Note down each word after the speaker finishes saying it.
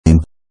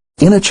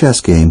In a chess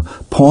game,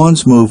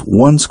 pawns move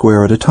one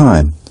square at a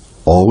time,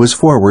 always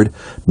forward,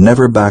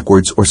 never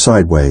backwards or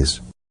sideways.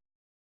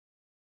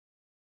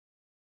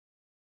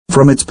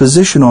 From its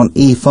position on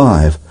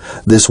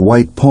e5, this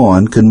white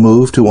pawn can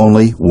move to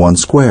only one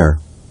square,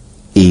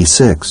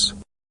 e6.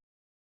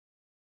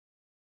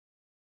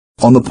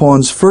 On the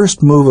pawn's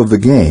first move of the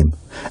game,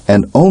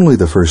 and only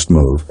the first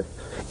move,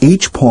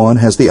 each pawn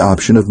has the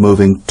option of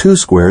moving two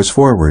squares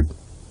forward.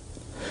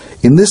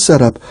 In this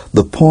setup,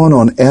 the pawn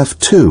on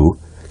f2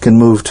 can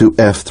move to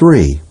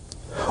f3,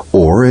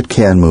 or it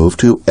can move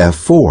to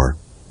f4.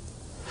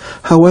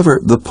 However,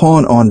 the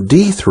pawn on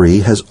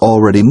d3 has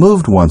already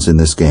moved once in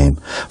this game,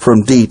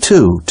 from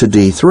d2 to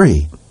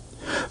d3,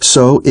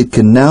 so it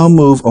can now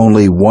move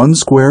only one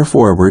square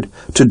forward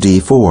to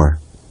d4.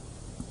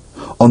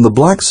 On the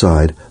black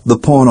side, the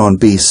pawn on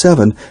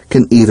b7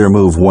 can either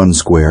move one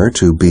square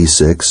to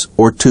b6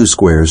 or two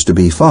squares to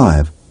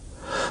b5.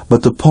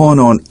 But the pawn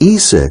on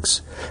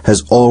e6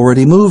 has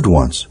already moved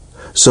once,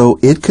 so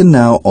it can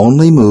now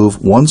only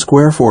move one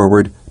square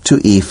forward to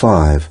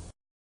e5.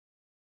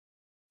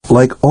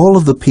 Like all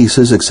of the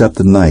pieces except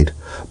the knight,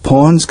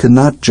 pawns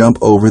cannot jump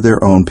over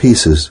their own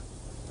pieces.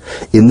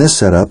 In this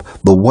setup,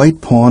 the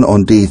white pawn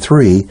on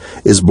d3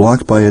 is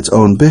blocked by its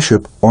own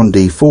bishop on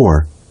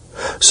d4,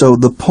 so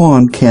the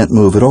pawn can't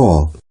move at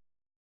all.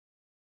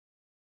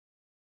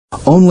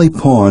 Only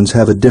pawns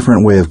have a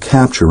different way of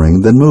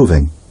capturing than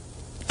moving.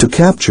 To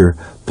capture,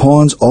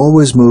 pawns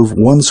always move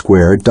one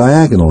square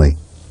diagonally.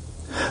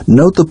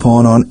 Note the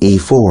pawn on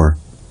e4.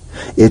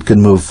 It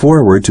can move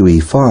forward to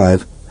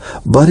e5,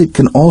 but it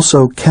can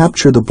also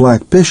capture the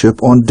black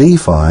bishop on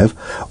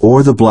d5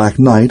 or the black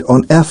knight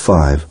on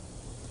f5.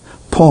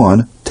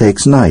 Pawn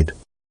takes knight.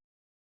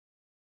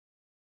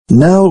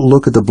 Now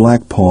look at the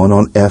black pawn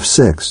on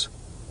f6.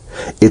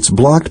 It's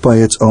blocked by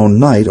its own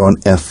knight on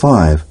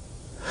f5,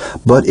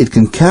 but it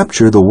can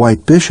capture the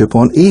white bishop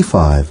on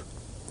e5.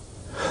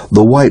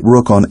 The white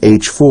rook on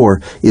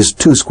h4 is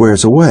two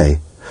squares away,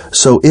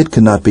 so it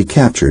cannot be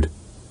captured.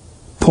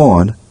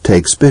 Pawn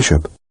takes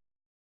bishop.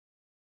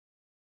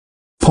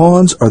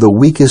 Pawns are the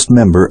weakest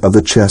member of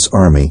the chess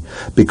army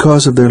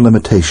because of their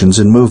limitations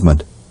in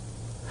movement.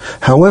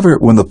 However,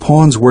 when the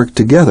pawns work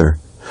together,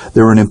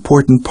 they're an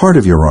important part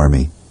of your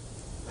army.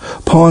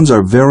 Pawns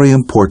are very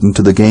important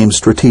to the game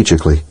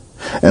strategically,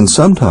 and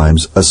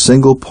sometimes a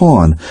single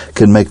pawn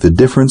can make the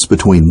difference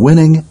between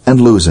winning and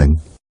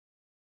losing.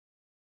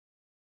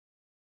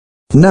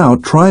 Now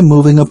try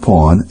moving a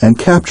pawn and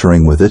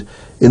capturing with it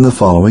in the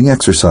following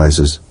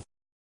exercises.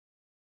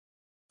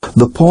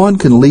 The pawn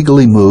can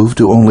legally move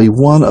to only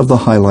one of the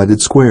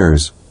highlighted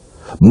squares.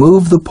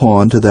 Move the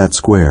pawn to that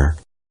square.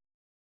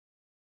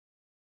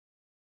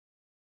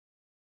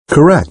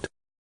 Correct.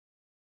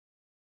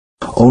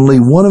 Only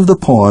one of the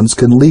pawns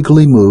can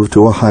legally move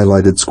to a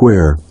highlighted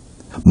square.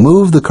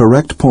 Move the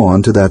correct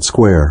pawn to that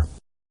square.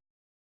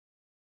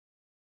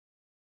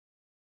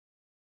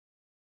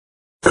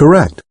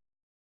 Correct.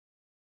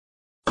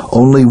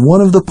 Only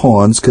one of the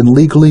pawns can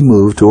legally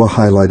move to a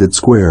highlighted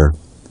square.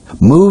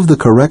 Move the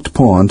correct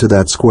pawn to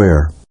that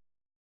square.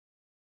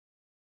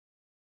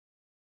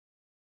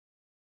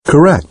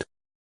 Correct.